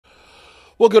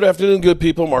Well, good afternoon, good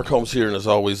people. Mark Holmes here, and as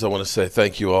always, I want to say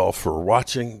thank you all for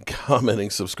watching, commenting,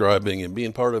 subscribing, and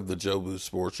being part of the Joe Boo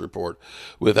Sports Report.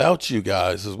 Without you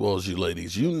guys, as well as you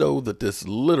ladies, you know that this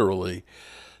literally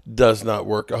does not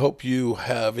work. I hope you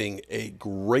having a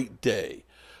great day.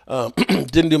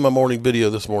 Didn't do my morning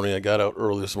video this morning. I got out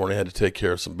early this morning. I had to take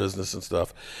care of some business and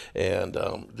stuff, and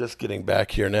just getting back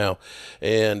here now.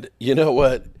 And you know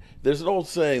what? There's an old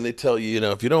saying they tell you,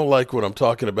 if you don't like what I'm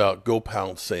talking about, go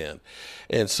pound sand.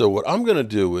 And so what I'm going to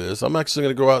do is I'm actually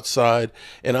going to go outside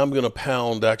and I'm going to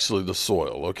pound actually the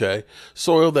soil, okay?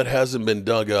 Soil that hasn't been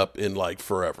dug up in like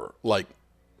forever, like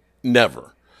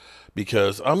never.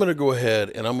 Because I'm going to go ahead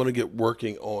and I'm going to get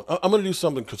working on, I'm going to do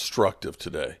something constructive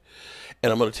today.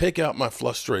 And I'm going to take out my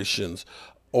frustrations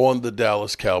on the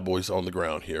Dallas Cowboys on the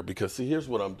ground here. Because see, here's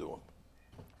what I'm doing.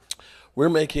 We're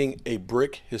making a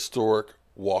brick historic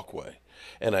walkway.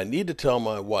 And I need to tell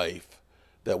my wife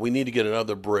that we need to get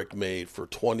another brick made for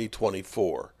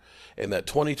 2024. And that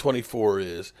 2024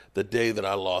 is the day that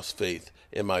I lost faith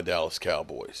in my Dallas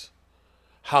Cowboys.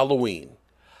 Halloween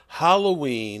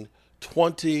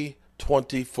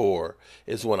 2024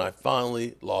 is when I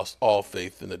finally lost all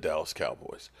faith in the Dallas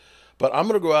Cowboys. But I'm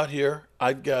going to go out here.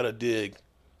 I've got to dig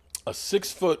a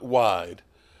 6-foot wide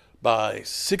by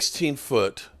 16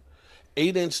 foot,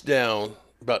 8-inch down,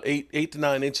 about 8 to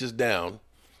 9 inches down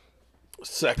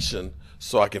section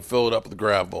so I can fill it up with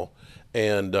gravel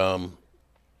and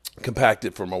compact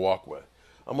it for my walkway.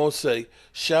 I'm going to say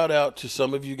shout out to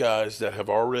some of you guys that have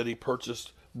already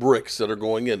purchased bricks that are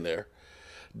going in there.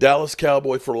 Dallas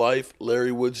Cowboy for life,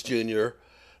 Larry Woods Jr.,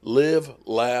 live,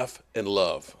 laugh, and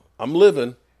love. I'm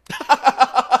living,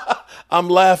 I'm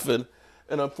laughing,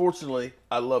 and unfortunately,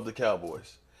 I love the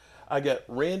Cowboys. I got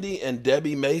Randy and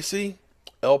Debbie Macy,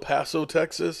 El Paso,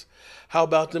 Texas. How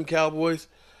about them Cowboys?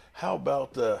 How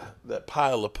about that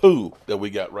pile of poo that we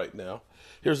got right now?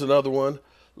 Here's another one.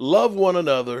 Love one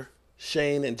another,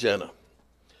 Shane and Jenna.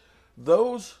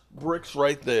 Those bricks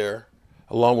right there,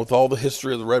 along with all the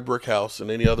history of the red brick house and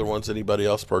any other ones anybody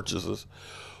else purchases,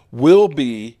 will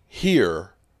be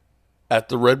here at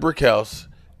the red brick house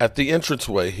at the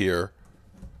entranceway here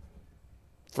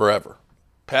forever,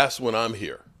 past when I'm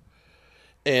here.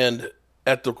 And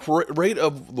at the rate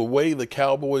of the way the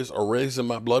Cowboys are raising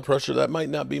my blood pressure, that might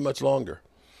not be much longer,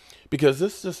 because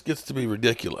this just gets to be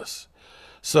ridiculous.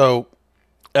 So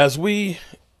as we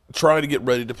try to get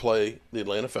ready to play the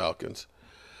Atlanta Falcons,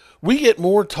 we get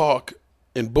more talk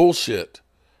and bullshit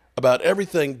about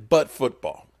everything but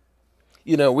football.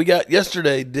 We got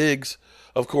yesterday Diggs,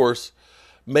 of course,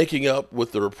 making up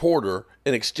with the reporter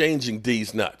and exchanging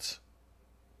D's nuts.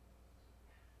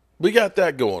 We got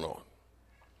that going on.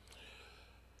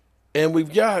 And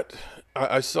we've got,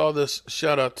 I saw this,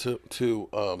 shout out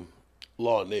to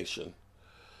Law Nation,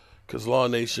 because Law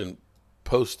Nation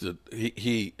posted,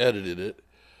 he edited it,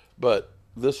 but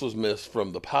this was missed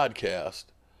from the podcast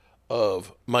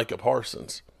of Micah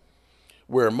Parsons,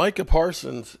 where Micah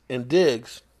Parsons and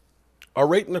Diggs are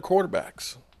rating the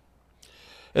quarterbacks.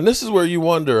 And this is where you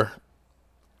wonder,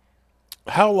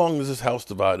 how long is this house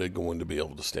divided going to be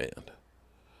able to stand?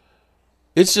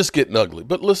 It's just getting ugly.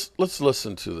 But let's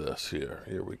listen to this here.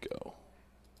 Here we go.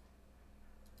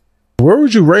 Where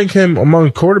would you rank him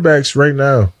among quarterbacks right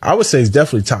now? I would say he's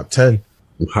definitely top 10.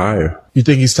 Higher. You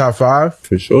think he's top 5?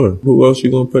 For sure. Who else you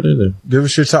going to put in there? Give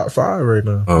us your top 5 right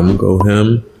now. I'm going to go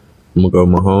him. I'm going to go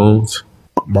Mahomes.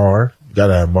 Marr. You got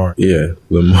to have Marr. Yeah.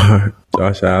 Lamar.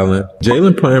 Josh Allen.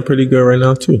 Jalen playing pretty good right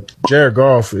now, too. Jared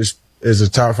Goff is a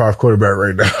top 5 quarterback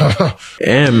right now.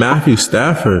 And Matthew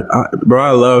Stafford. I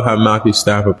love how Matthew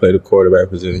Stafford played the quarterback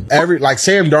position. Like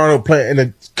Sam Darnold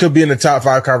could be in the top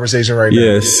 5 conversation right now.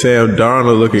 Yeah, Sam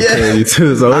Darnold looking crazy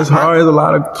too. So it's hard. There's a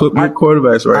lot of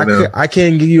quarterbacks right now. I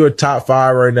can't give you a top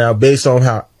 5 right now based on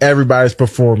how everybody's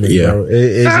performing. Yeah. Bro.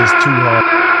 It's just too hard.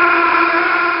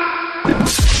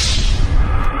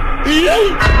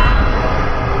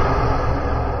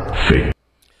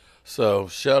 So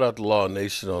shout out to Law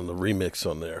Nation on the remix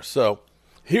on there. So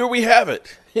here we have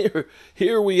it.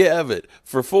 Here we have it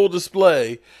for full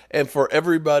display and for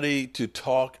everybody to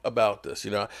talk about this.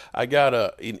 I got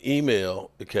an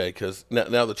email, okay, because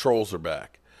now the trolls are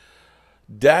back.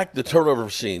 Dak, the turnover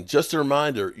machine. Just a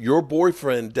reminder, your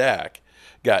boyfriend Dak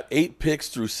got 8 picks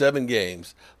through 7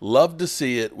 games. Love to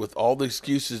see it with all the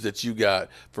excuses that you got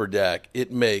for Dak.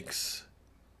 It makes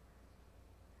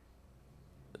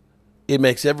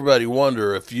everybody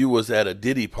wonder if you was at a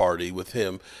Diddy party with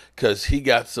him, because he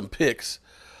got some pics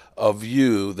of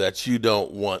you that you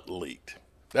don't want leaked.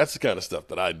 That's the kind of stuff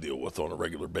that I deal with on a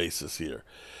regular basis here.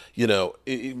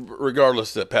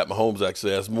 Regardless that Pat Mahomes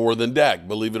actually has more than Dak,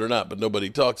 believe it or not, but nobody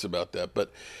talks about that.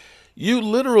 But, You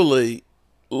literally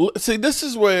see. This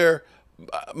is where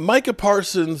Micah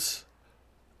Parsons'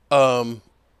 podcast.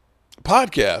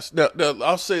 Now,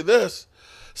 I'll say this: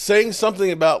 saying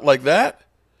something about like that.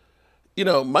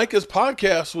 Micah's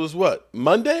podcast was what,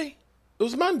 Monday? It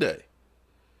was Monday,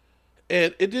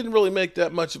 and it didn't really make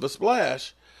that much of a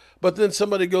splash. But then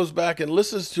somebody goes back and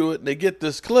listens to it, and they get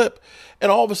this clip,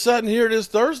 and all of a sudden, here it is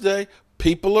Thursday.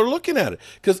 People are looking at it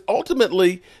because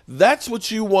ultimately, that's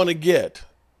what you want to get.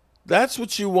 That's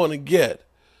what you want to get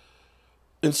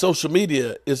in social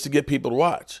media, is to get people to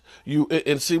watch you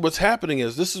and see what's happening.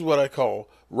 This is what I call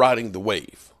riding the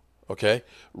wave. Okay,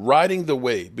 riding the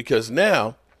wave, because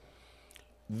now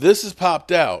this has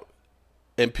popped out,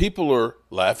 and people are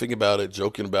laughing about it,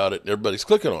 joking about it, and everybody's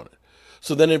clicking on it.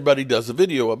 So then everybody does a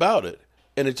video about it,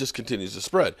 and it just continues to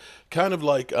spread. Kind of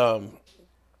like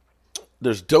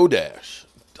there's Dodash.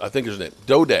 I think her name,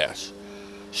 Dodash.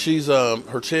 She's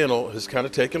her channel has kind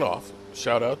of taken off.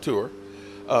 Shout out to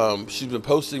her. She's been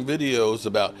posting videos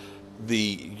about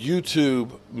the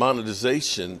YouTube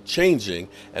monetization changing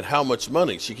and how much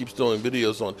money. She keeps doing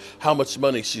videos on how much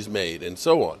money she's made and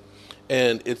so on.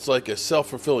 And it's like a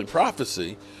self-fulfilling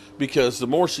prophecy, because the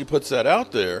more she puts that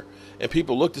out there and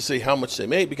people look to see how much they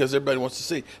made, because everybody wants to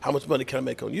see how much money can I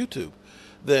make on YouTube,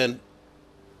 then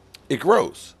it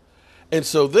grows. And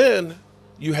so then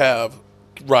you have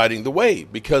riding the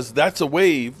wave, because that's a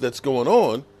wave that's going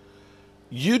on.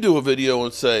 You do a video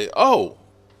and say, oh,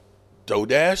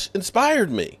 Dodash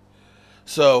inspired me.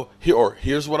 So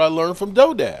here's what I learned from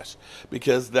Dodash,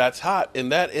 because that's hot.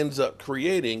 And that ends up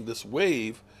creating this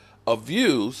wave of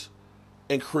views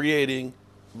and creating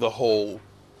the whole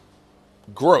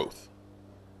growth.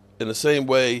 In the same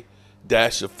way,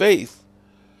 Dash of Faith,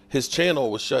 his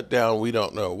channel was shut down. We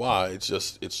don't know why. It's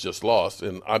just lost.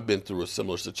 And I've been through a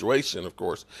similar situation, of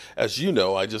course. As you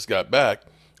know, I just got back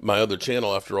my other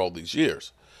channel after all these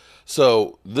years.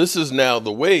 So this is now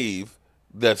the wave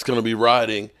that's going to be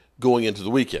riding going into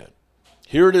the weekend.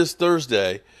 Here it is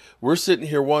Thursday. We're sitting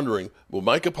here wondering, will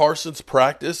Micah Parsons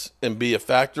practice and be a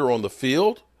factor on the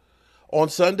field on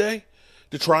Sunday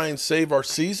to try and save our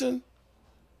season?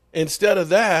 Instead of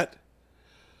that,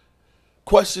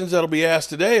 questions that'll be asked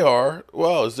today are,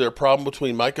 well, is there a problem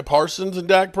between Micah Parsons and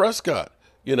Dak Prescott?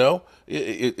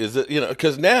 Is it,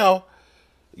 because now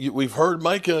we've heard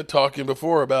Micah talking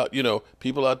before about,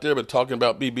 people out there, but talking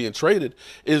about me being traded.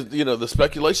 The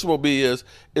speculation will be, is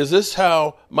this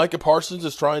how Micah Parsons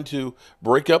is trying to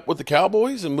break up with the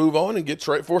Cowboys and move on and get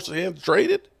force of hand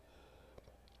traded?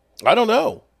 I don't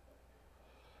know.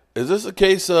 Is this a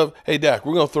case of, hey, Dak,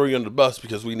 we're going to throw you under the bus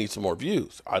because we need some more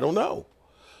views? I don't know.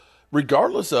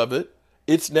 Regardless of it,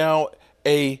 it's now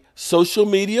a social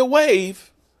media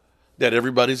wave that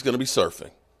everybody's going to be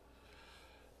surfing.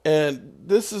 And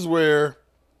this is where,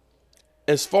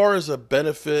 as far as a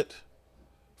benefit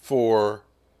for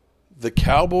the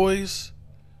Cowboys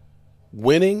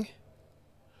winning,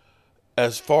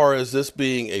 as far as this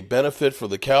being a benefit for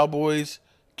the Cowboys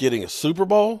getting a Super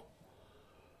Bowl,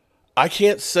 I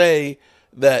can't say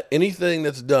that anything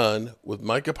that's done with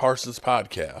Micah Parsons'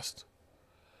 podcast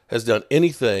has done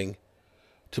anything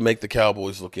to make the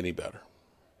Cowboys look any better.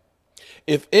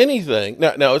 If anything,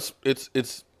 now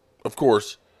it's of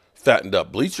course fattened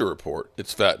up Bleacher Report.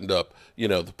 It's fattened up,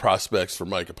 the prospects for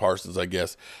Micah Parsons, I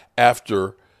guess,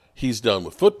 after he's done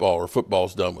with football or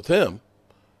football's done with him,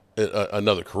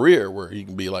 another career where he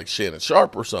can be like Shannon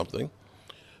Sharp or something.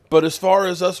 But as far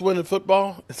as us winning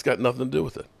football, it's got nothing to do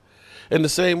with it. In the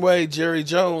same way, Jerry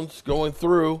Jones going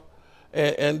through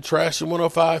and trashing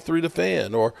 105.3 The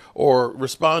Fan, or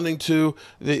responding to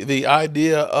the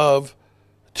idea of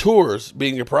tours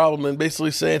being a problem and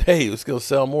basically saying, hey, it's going to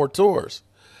sell more tours.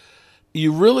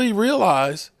 You really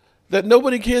realize that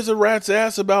nobody cares a rat's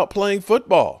ass about playing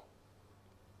football.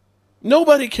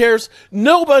 Nobody cares.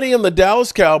 Nobody in the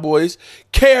Dallas Cowboys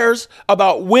cares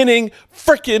about winning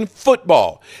freaking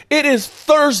football. It is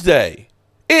Thursday.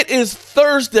 It is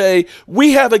Thursday.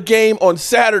 We have a game on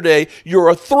Saturday. You're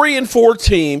a 3-4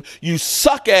 team. You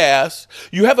suck ass.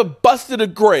 You haven't busted a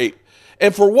grape.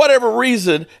 And for whatever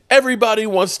reason, everybody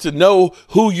wants to know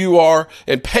who you are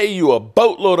and pay you a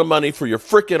boatload of money for your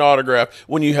freaking autograph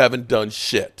when you haven't done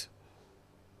shit.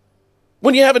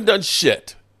 When you haven't done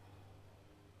shit.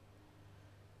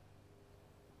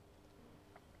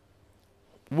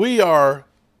 We are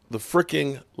the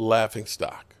freaking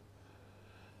laughingstock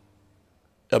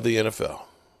of the NFL.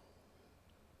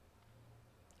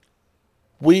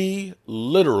 We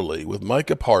literally, with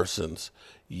Micah Parsons,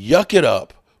 yuck it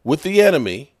up with the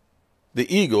enemy,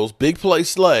 the Eagles, big play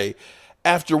Slay,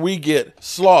 after we get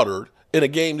slaughtered in a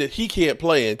game that he can't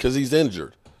play in because he's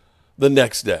injured the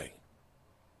next day.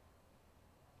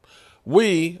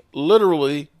 we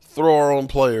literally throw our own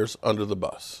players under the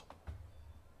bus.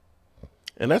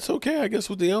 And that's okay, I guess,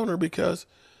 with the owner because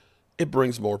it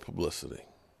brings more publicity.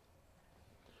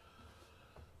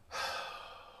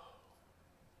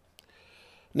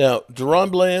 Now,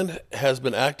 Deron Bland has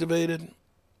been activated,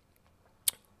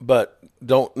 but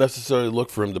don't necessarily look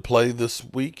for him to play this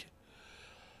week.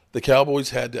 The Cowboys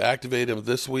had to activate him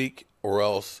this week, or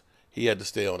else he had to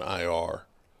stay on IR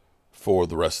for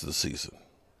the rest of the season.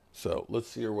 So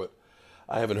let's hear what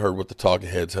I haven't heard what the talking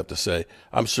heads have to say.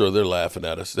 I'm sure they're laughing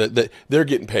at us. They're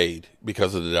getting paid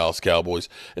because of the Dallas Cowboys.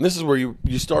 And this is where you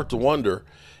start to wonder,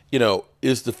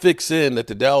 is the fix in that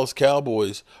the Dallas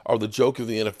Cowboys are the joke of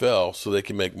the NFL so they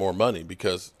can make more money?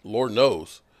 Because Lord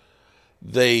knows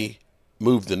they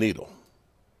move the needle.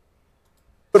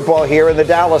 Football here in the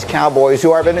Dallas Cowboys,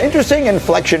 who have an interesting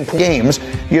inflection games.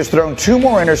 He has thrown 2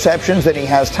 more interceptions than he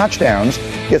has touchdowns.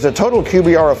 He has a total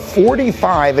QBR of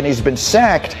 45, and he's been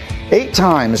sacked 8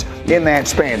 times in that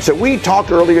span. So we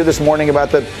talked earlier this morning about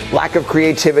the lack of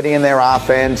creativity in their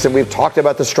offense, and we've talked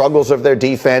about the struggles of their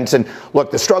defense. And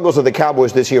look, the struggles of the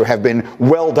Cowboys this year have been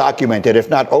well documented, if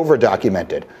not over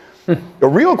documented. The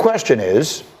real question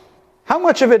is, how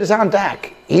much of it is on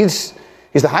Dak? He's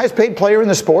the highest paid player in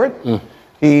the sport.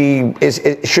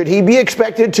 Should he be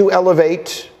expected to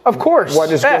elevate? Of course.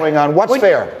 What is going on? What's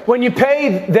fair? When you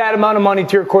pay that amount of money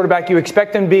to your quarterback, you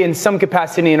expect him to be in some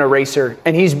capacity an eraser,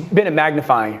 and he's been a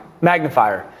magnifier.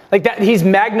 Like that, he's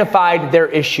magnified their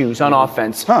issues on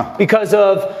offense because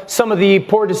of some of the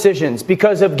poor decisions,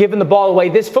 because of giving the ball away.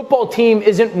 This football team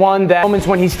isn't one that moments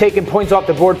when he's taking points off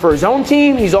the board for his own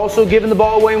team. He's also giving the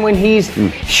ball away when he's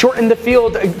shortened the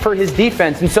field for his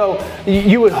defense. And so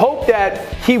you would hope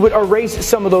that he would erase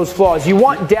some of those flaws. You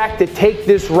want Dak to take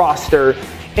this roster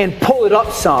and pull it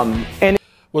up some. And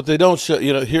what they don't show,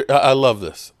 here, I love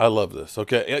this.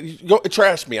 Okay, go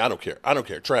trash me. I don't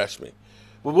care. Trash me.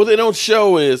 But what they don't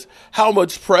show is how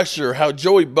much pressure, how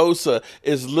Joey Bosa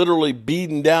is literally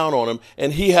beating down on him,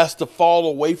 and he has to fall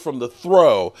away from the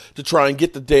throw to try and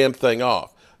get the damn thing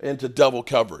off into double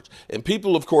coverage. And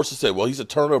people, of course, will say, well, he's a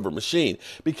turnover machine.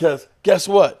 Because guess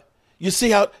what? You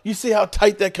see how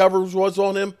tight that coverage was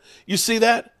on him? You see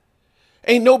that?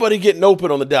 Ain't nobody getting open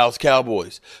on the Dallas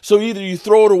Cowboys. So either you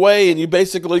throw it away and you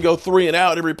basically go 3 and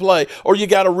out every play, or you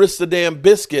got to risk the damn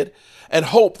biscuit and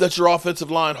hope that your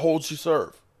offensive line holds you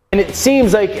serve. And it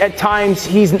seems like at times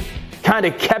he's kind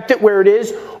of kept it where it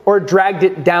is or dragged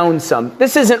it down some.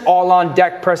 This isn't all on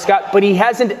Dak Prescott, but he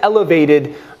hasn't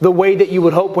elevated the way that you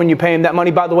would hope when you pay him that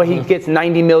money. By the way, he gets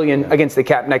 $90 million against the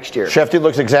cap next year. Shefty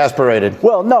looks exasperated.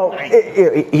 Well, no,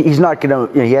 he's not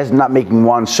going to, he's not making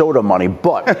Juan Soto money,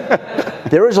 but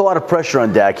there is a lot of pressure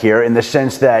on Dak here in the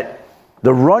sense that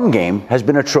the run game has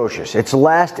been atrocious. It's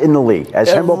last in the league. As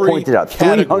Hembo pointed out,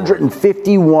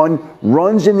 351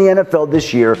 runs in the NFL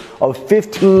this year of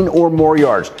 15 or more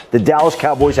yards. The Dallas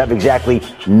Cowboys have exactly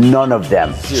none of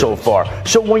them so far.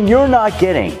 So when you're not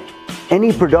getting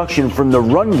any production from the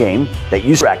run game that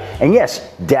you track, and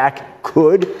yes, Dak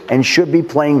could and should be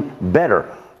playing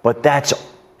better, but that's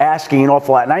asking an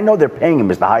awful lot. And I know they're paying him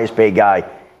as the highest paid guy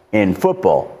in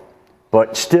football,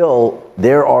 but still,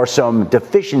 there are some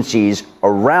deficiencies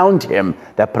around him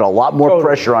that put a lot more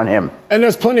pressure on him. And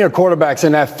there's plenty of quarterbacks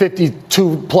in that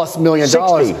 $52+ million.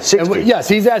 60. And yes,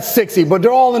 he's at 60, but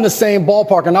they're all in the same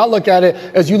ballpark. And I look at it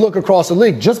as you look across the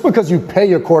league. Just because you pay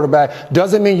your quarterback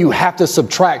doesn't mean you have to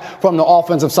subtract from the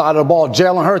offensive side of the ball.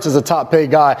 Jalen Hurts is a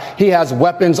top-paid guy. He has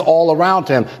weapons all around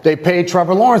him. They paid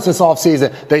Trevor Lawrence this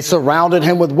offseason. They surrounded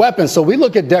him with weapons. So we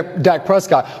look at Dak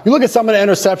Prescott. You look at some of the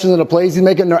interceptions and the plays he's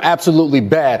making, they're absolutely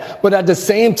bad. But at the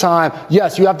same time,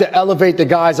 yes, you have to elevate the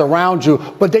guys around you,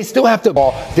 but they still have to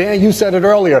ball. Dan, you said it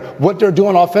earlier. What they're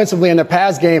doing offensively in the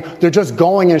pass game, they're just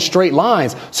going in straight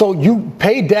lines. So you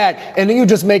pay Dak, and then you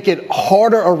just make it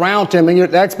harder around him, and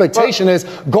the expectation is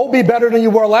go be better than you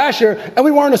were last year, and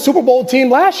we weren't a Super Bowl team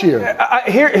last year.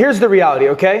 Here's the reality,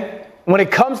 okay? When it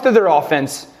comes to their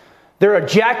offense, they're a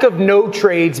jack of no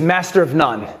trades, master of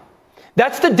none.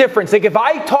 That's the difference. Like if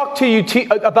I talk to you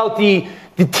about the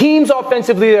teams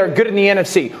offensively that are good in the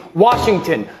NFC,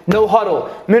 Washington, no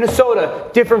huddle, Minnesota,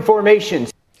 different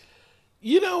formations.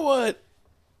 You know what?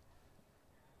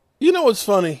 You know what's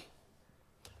funny?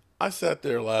 I sat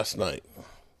there last night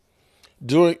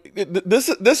doing this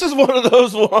is one of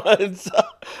those ones.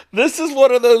 This is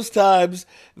one of those times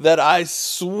that I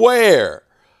swear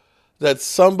that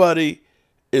somebody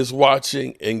is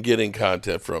watching and getting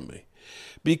content from me.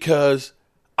 Because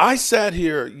I sat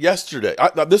here yesterday.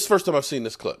 This is the first time I've seen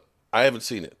this clip. I haven't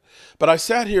seen it. But I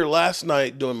sat here last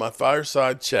night doing my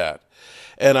fireside chat,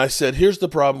 and I said, here's the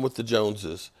problem with the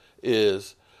Joneses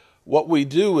is what we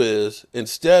do is,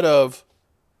 instead of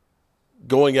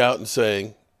going out and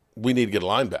saying we need to get a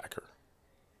linebacker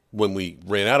when we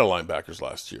ran out of linebackers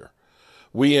last year,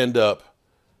 we end up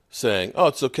saying, oh,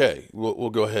 it's okay. We'll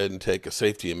go ahead and take a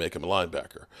safety and make him a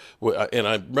linebacker. And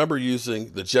I remember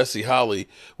using the Jesse Holley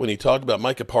when he talked about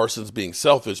Micah Parsons being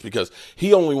selfish because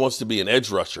he only wants to be an edge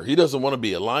rusher. He doesn't want to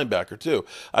be a linebacker too.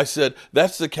 I said,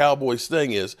 that's the Cowboys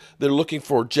thing, is they're looking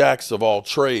for jacks of all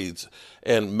trades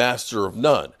and master of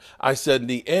none. I said, in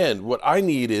the end, what I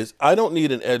need is, I don't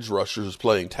need an edge rusher who's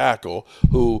playing tackle,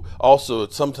 who also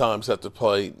sometimes have to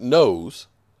play nose.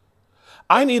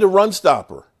 I need a run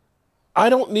stopper. I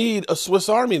don't need a Swiss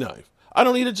Army knife. I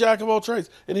don't need a jack of all trades.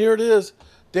 And here it is.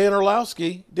 Dan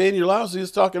Orlowski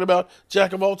is talking about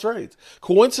jack of all trades.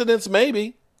 Coincidence,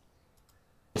 maybe.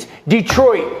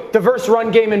 Detroit, diverse run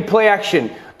game and play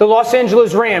action. The Los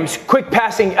Angeles Rams, quick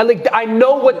passing. I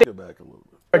know what they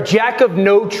are. Jack of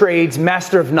no trades,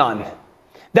 master of none.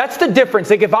 That's the difference.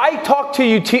 Like, if I talk to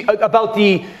you about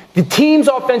the teams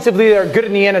offensively that are good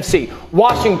in the NFC,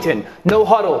 Washington, no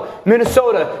huddle.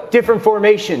 Minnesota, different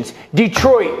formations.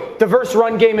 Detroit, diverse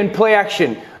run game and play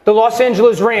action. The Los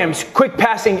Angeles Rams, quick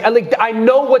passing. I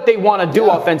know what they want to do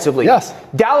offensively. Yes.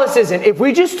 Dallas isn't. If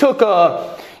we just took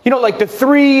like the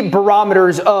three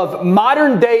barometers of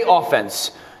modern day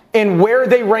offense and where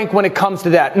they rank when it comes to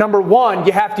that. Number one,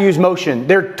 you have to use motion.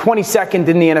 They're 22nd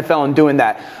in the NFL in doing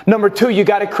that. Number two, you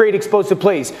got to create explosive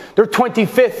plays. They're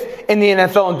 25th in the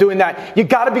NFL in doing that. You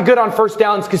got to be good on first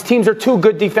downs because teams are too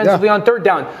good defensively on third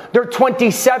down. They're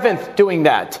 27th doing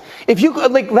that. If you,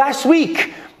 like last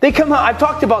week, they come out, I've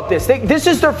talked about this. This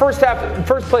is their first play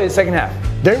of the second half.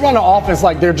 They run an offense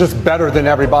like they're just better than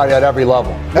everybody at every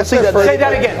level. Say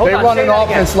that again. They run an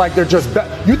offense like they're just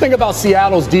better. You think about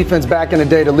Seattle's defense back in the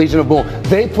day, the Legion of Boom.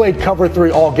 They played cover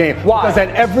 3 all game. Why? Because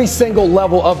at every single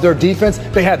level of their defense,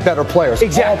 they had better players.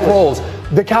 Exactly. All pros.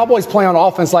 The Cowboys play on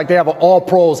offense like they have all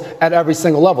pros at every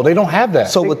single level. They don't have that.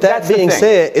 So with that being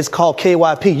said, it's called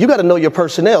KYP. You got to know your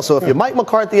personnel. So if you're Mike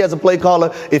McCarthy as a play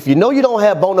caller, if you know you don't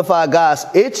have bona fide guys,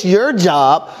 it's your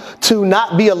job to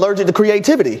not be allergic to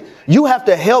creativity. You have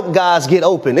to help guys get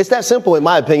open. It's that simple, in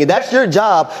my opinion. That's your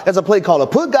job as a play caller.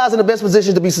 Put guys in the best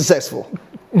position to be successful.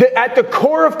 At the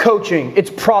core of coaching, it's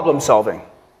problem solving.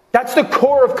 That's the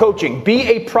core of coaching. Be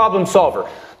a problem solver.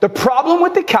 The problem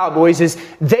with the Cowboys is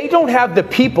they don't have the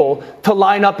people to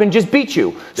line up and just beat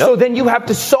you. Yep. So then you have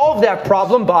to solve that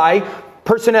problem by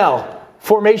personnel,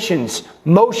 formations,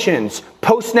 motions,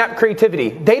 post-snap creativity.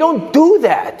 They don't do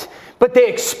that, but they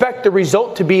expect the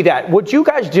result to be that. What you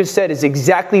guys just said is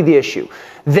exactly the issue.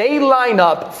 They line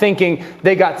up thinking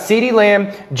they got CeeDee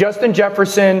Lamb, Justin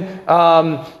Jefferson,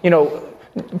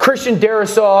 Christian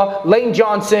Darrisaw, Lane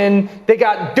Johnson. They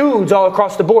got dudes all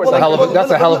across the board. That's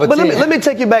a hell of a team. Let me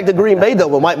take you back to Green Bay, though,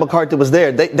 when Mike McCarthy was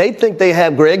there. They think they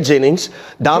have Greg Jennings,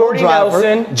 Donald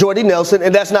Driver, Jordy Nelson,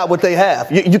 and that's not what they have.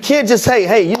 You can't just say,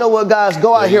 hey, you know what, guys,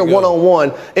 go out here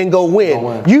one-on-one and go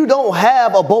win. You don't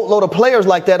have a boatload of players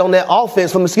like that on that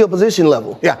offense from the skill position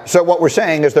level. Yeah, so what we're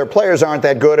saying is their players aren't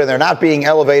that good, and they're not being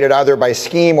elevated either by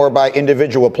scheme or by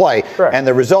individual play. Correct. And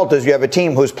the result is you have a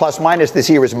team whose plus-minus this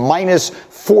year is minus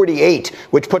 48,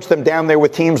 which puts them down there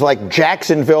with teams like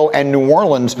Jacksonville and New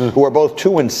Orleans, who are both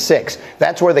 2-6.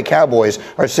 That's where the Cowboys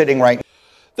are sitting right now.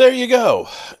 There you go.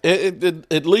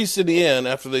 At least in the end,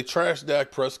 after they trashed Dak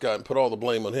Prescott and put all the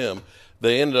blame on him,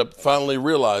 they ended up finally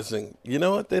realizing, you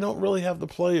know what, they don't really have the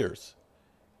players.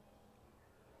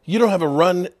 You don't have a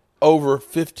run over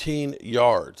 15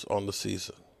 yards on the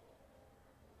season.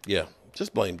 Yeah,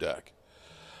 just blame Dak.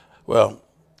 Well,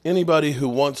 anybody who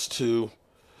wants to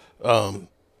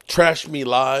trash me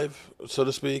live, so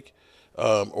to speak,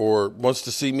 or wants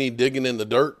to see me digging in the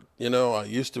dirt. I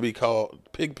used to be called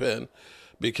Pigpen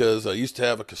because I used to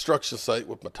have a construction site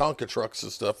with my Tonka trucks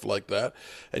and stuff like that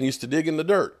and used to dig in the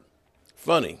dirt.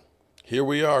 Funny, here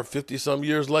we are 50-some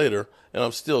years later, and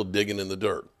I'm still digging in the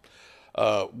dirt.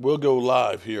 We'll go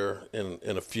live here in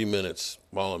a few minutes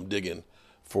while I'm digging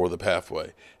for the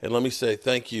pathway. And let me say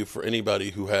thank you for anybody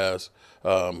who has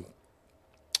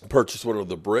purchased one of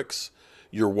the bricks.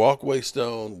 Your walkway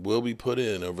stone will be put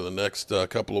in over the next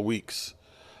couple of weeks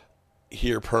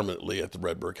here permanently at the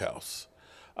Red Brick House.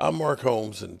 I'm Mark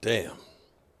Holmes, and damn,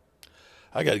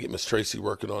 I got to get Miss Tracy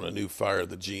working on a new Fire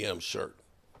the GM shirt.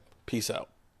 Peace out.